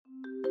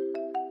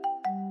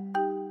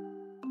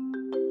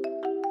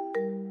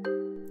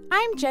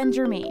I'm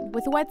Germain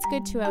with What's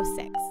Good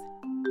 206.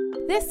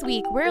 This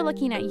week, we're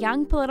looking at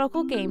young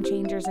political game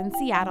changers in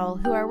Seattle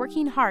who are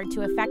working hard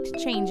to affect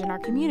change in our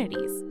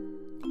communities.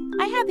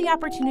 I had the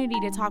opportunity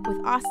to talk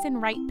with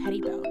Austin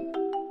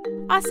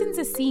Wright-Pettibone. Austin's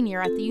a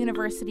senior at the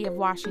University of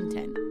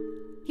Washington.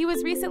 He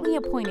was recently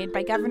appointed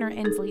by Governor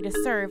Inslee to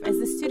serve as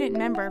the student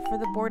member for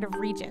the Board of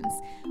Regents,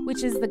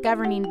 which is the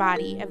governing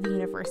body of the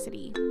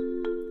university.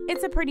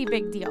 It's a pretty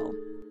big deal.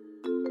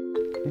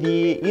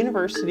 The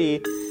university's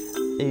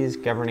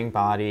governing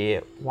body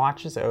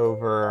watches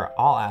over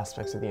all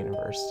aspects of the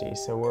university.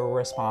 So we're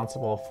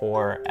responsible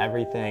for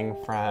everything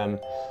from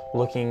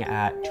looking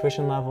at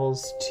tuition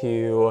levels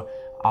to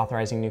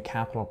authorizing new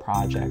capital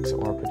projects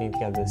or putting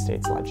together the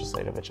state's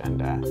legislative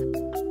agenda.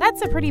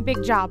 That's a pretty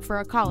big job for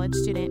a college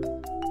student.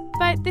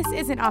 But this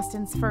isn't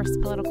Austin's first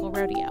political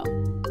rodeo.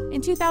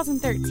 In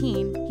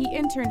 2013, he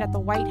interned at the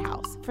White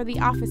House for the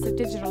Office of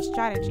Digital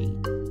Strategy.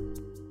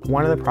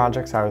 One of the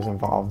projects I was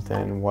involved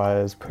in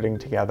was putting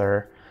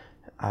together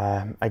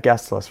a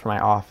guest list for my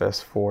office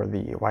for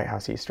the White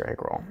House Easter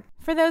egg roll.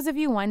 For those of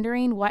you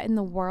wondering what in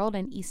the world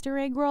an Easter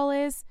egg roll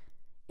is,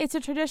 it's a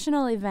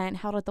traditional event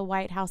held at the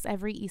White House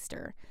every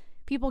Easter.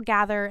 People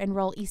gather and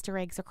roll Easter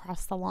eggs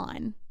across the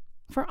lawn.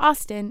 For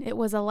Austin, it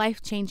was a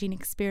life-changing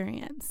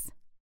experience.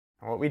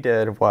 What we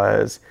did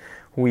was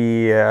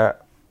we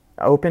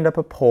opened up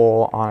a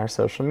poll on our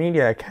social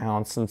media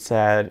accounts and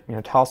said,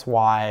 tell us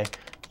why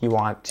you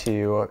want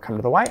to come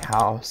to the White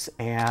House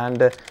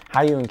and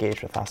how you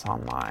engage with us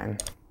online.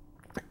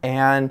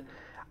 And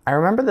I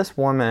remember this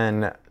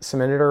woman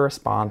submitted her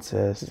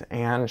responses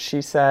and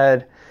she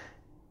said,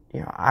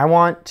 I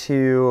want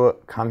to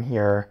come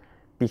here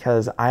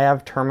because I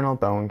have terminal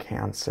bone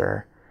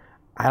cancer.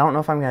 I don't know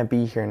if I'm going to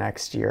be here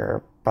next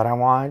year, but I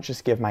want to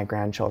just give my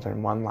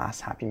grandchildren one last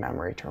happy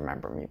memory to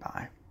remember me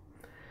by.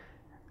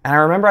 And I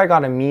remember I got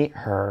to meet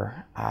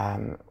her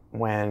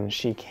when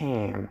she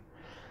came.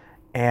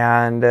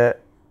 And the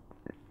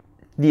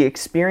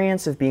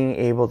experience of being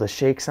able to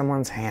shake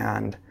someone's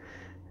hand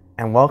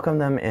and welcome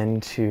them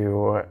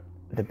into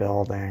the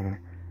building,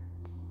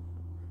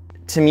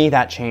 to me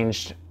that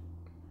changed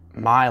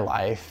my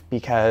life,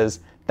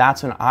 because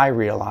that's when I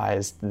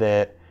realized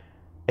that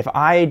if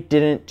I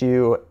didn't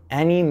do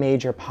any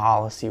major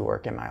policy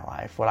work in my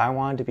life, what I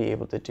wanted to be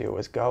able to do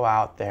was go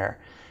out there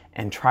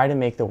and try to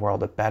make the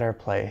world a better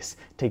place,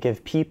 to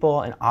give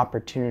people an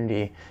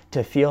opportunity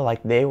to feel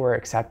like they were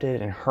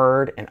accepted and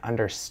heard and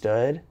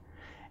understood.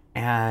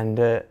 And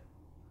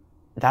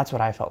that's what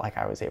I felt like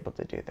I was able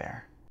to do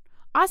there.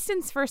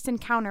 Austin's first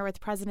encounter with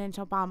President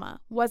Obama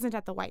wasn't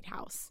at the White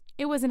House.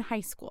 It was in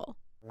high school.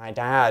 My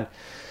dad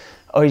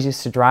always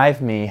used to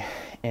drive me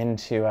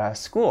into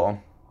school.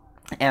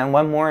 And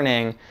one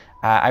morning,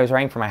 I was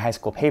writing for my high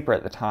school paper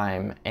at the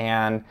time,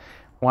 and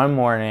one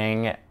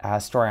morning, a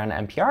story on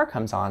NPR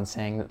comes on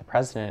saying that the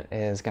president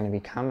is going to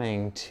be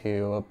coming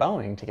to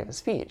Boeing to give a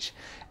speech.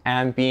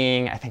 And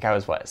being, I think I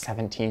was,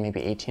 17,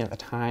 maybe 18 at the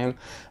time,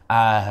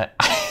 I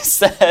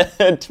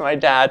said to my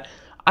dad,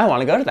 I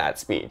want to go to that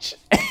speech.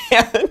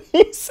 And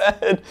he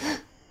said,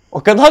 well,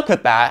 good luck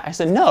with that. I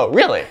said, no,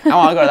 really, I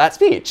want to go to that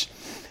speech.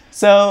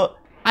 So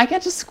I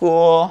get to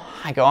school,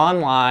 I go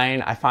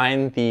online, I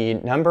find the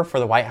number for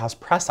the White House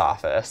press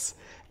office,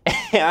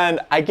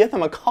 and I give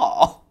them a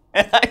call.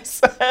 And I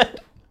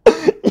said,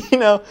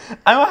 I'm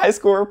a high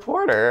school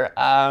reporter.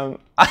 I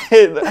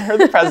heard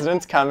the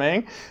president's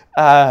coming.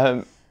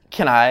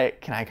 Can I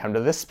come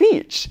to this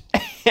speech?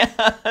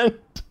 And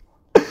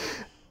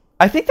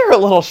I think they were a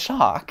little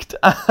shocked.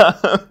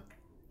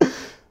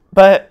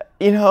 But,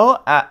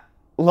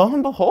 lo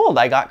and behold,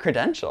 I got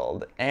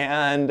credentialed.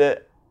 And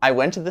I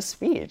went to the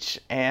speech.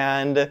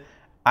 And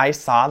I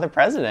saw the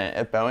president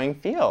at Boeing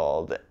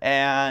Field.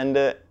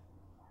 And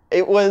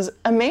it was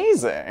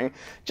amazing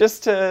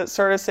just to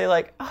sort of say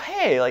oh,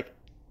 hey,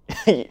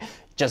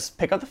 just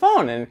pick up the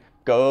phone and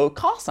go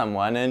call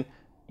someone and,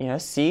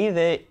 see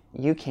that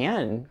you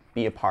can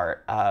be a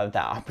part of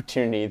that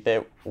opportunity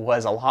that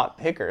was a lot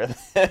bigger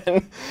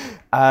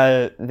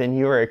than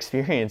you were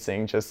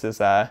experiencing just as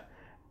a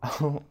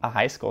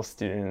high school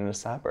student in a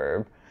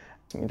suburb.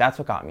 That's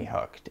what got me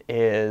hooked,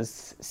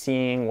 is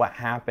seeing what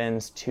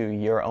happens to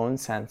your own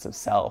sense of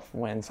self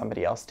when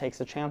somebody else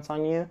takes a chance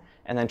on you,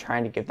 and then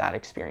trying to give that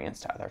experience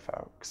to other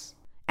folks.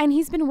 And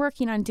he's been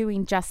working on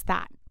doing just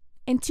that.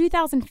 In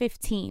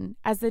 2015,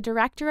 as the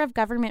Director of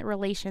Government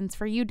Relations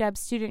for UW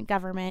Student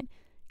Government,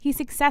 he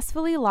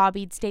successfully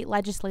lobbied state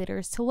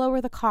legislators to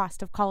lower the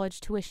cost of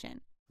college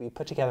tuition. We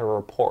put together a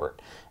report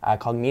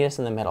called Meet Us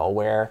in the Middle,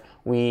 where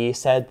we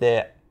said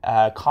that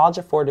college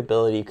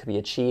affordability could be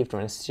achieved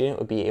when a student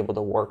would be able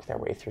to work their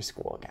way through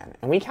school again.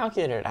 And we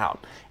calculated it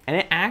out. And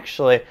it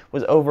actually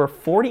was over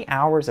 40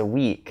 hours a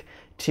week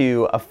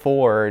to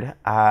afford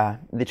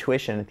the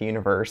tuition at the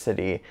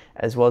university,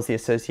 as well as the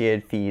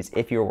associated fees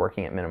if you were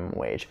working at minimum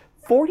wage.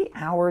 40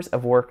 hours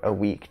of work a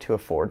week to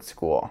afford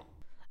school.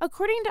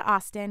 According to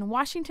Austin,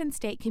 Washington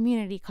State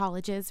community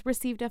colleges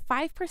received a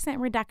 5%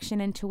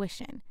 reduction in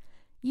tuition.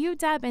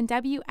 UW and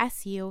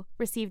WSU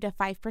received a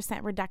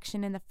 5%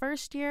 reduction in the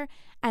first year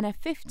and a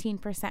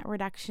 15%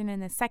 reduction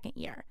in the second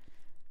year.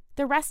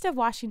 The rest of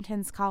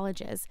Washington's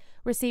colleges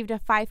received a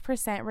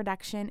 5%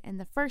 reduction in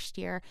the first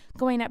year,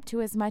 going up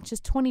to as much as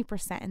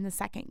 20% in the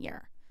second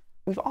year.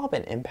 We've all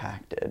been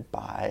impacted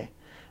by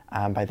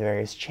the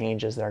various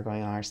changes that are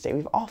going on in our state.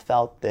 We've all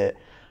felt that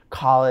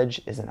college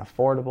isn't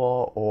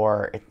affordable,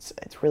 or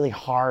it's really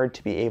hard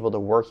to be able to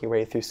work your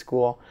way through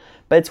school.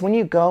 But it's when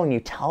you go and you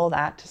tell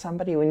that to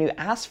somebody, when you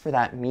ask for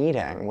that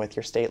meeting with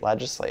your state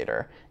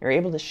legislator, you're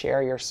able to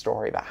share your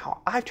story about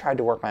how I've tried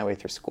to work my way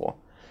through school,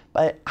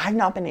 but I've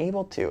not been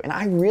able to, and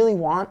I really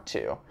want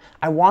to.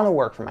 I want to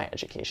work for my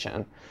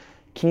education.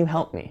 Can you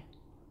help me?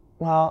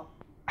 Well,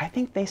 I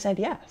think they said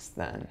yes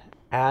then.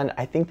 And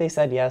I think they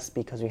said yes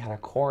because we had a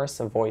chorus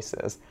of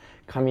voices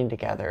coming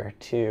together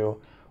to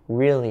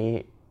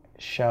really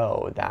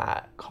show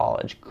that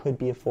college could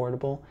be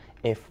affordable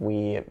if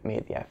we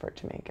made the effort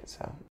to make it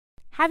so.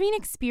 Having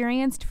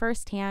experienced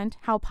firsthand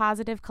how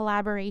positive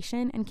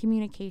collaboration and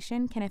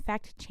communication can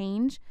affect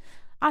change,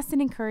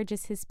 Austin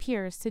encourages his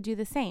peers to do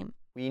the same.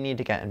 We need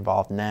to get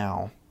involved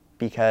now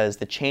because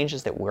the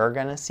changes that we're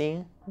going to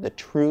see, the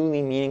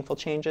truly meaningful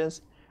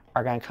changes,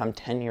 are going to come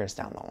 10 years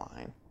down the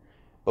line.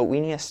 But we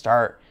need to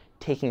start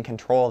taking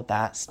control of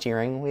that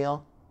steering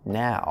wheel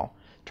now,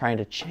 trying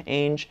to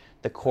change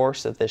the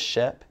course of this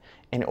ship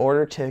in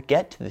order to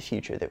get to the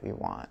future that we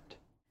want.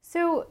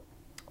 So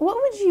what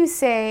would you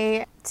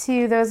say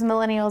to those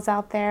millennials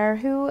out there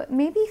who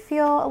maybe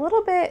feel a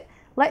little bit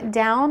let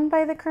down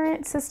by the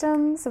current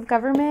systems of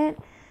government,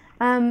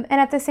 and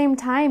at the same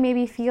time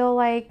maybe feel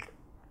like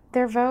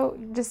their vote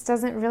just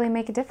doesn't really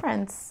make a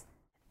difference?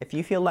 If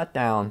you feel let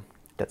down,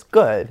 that's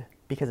good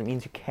because it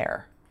means you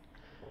care.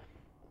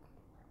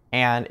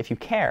 And if you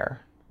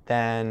care,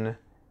 then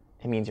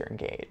it means you're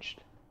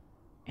engaged.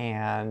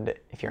 And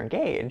if you're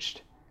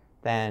engaged,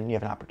 then you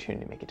have an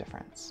opportunity to make a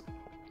difference.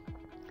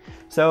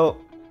 So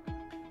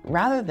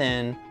rather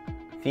than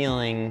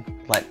feeling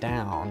let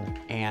down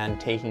and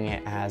taking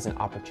it as an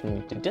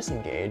opportunity to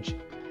disengage,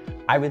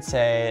 I would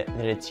say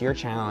that it's your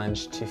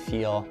challenge to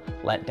feel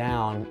let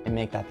down and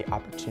make that the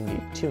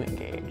opportunity to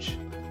engage.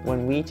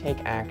 When we take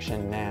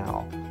action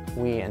now,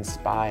 we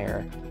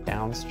inspire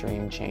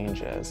downstream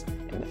changes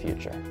in the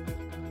future.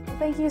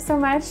 Thank you so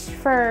much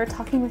for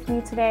talking with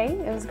me today.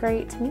 It was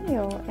great to meet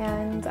you,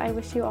 and I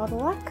wish you all the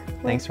luck.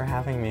 Thanks for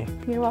having me.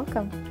 You're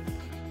welcome.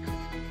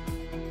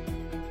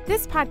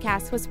 This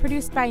podcast was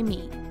produced by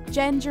me,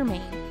 Jen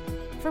Germain.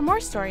 For more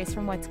stories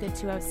from What's Good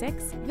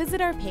 206,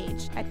 visit our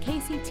page at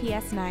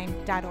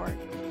kcts9.org.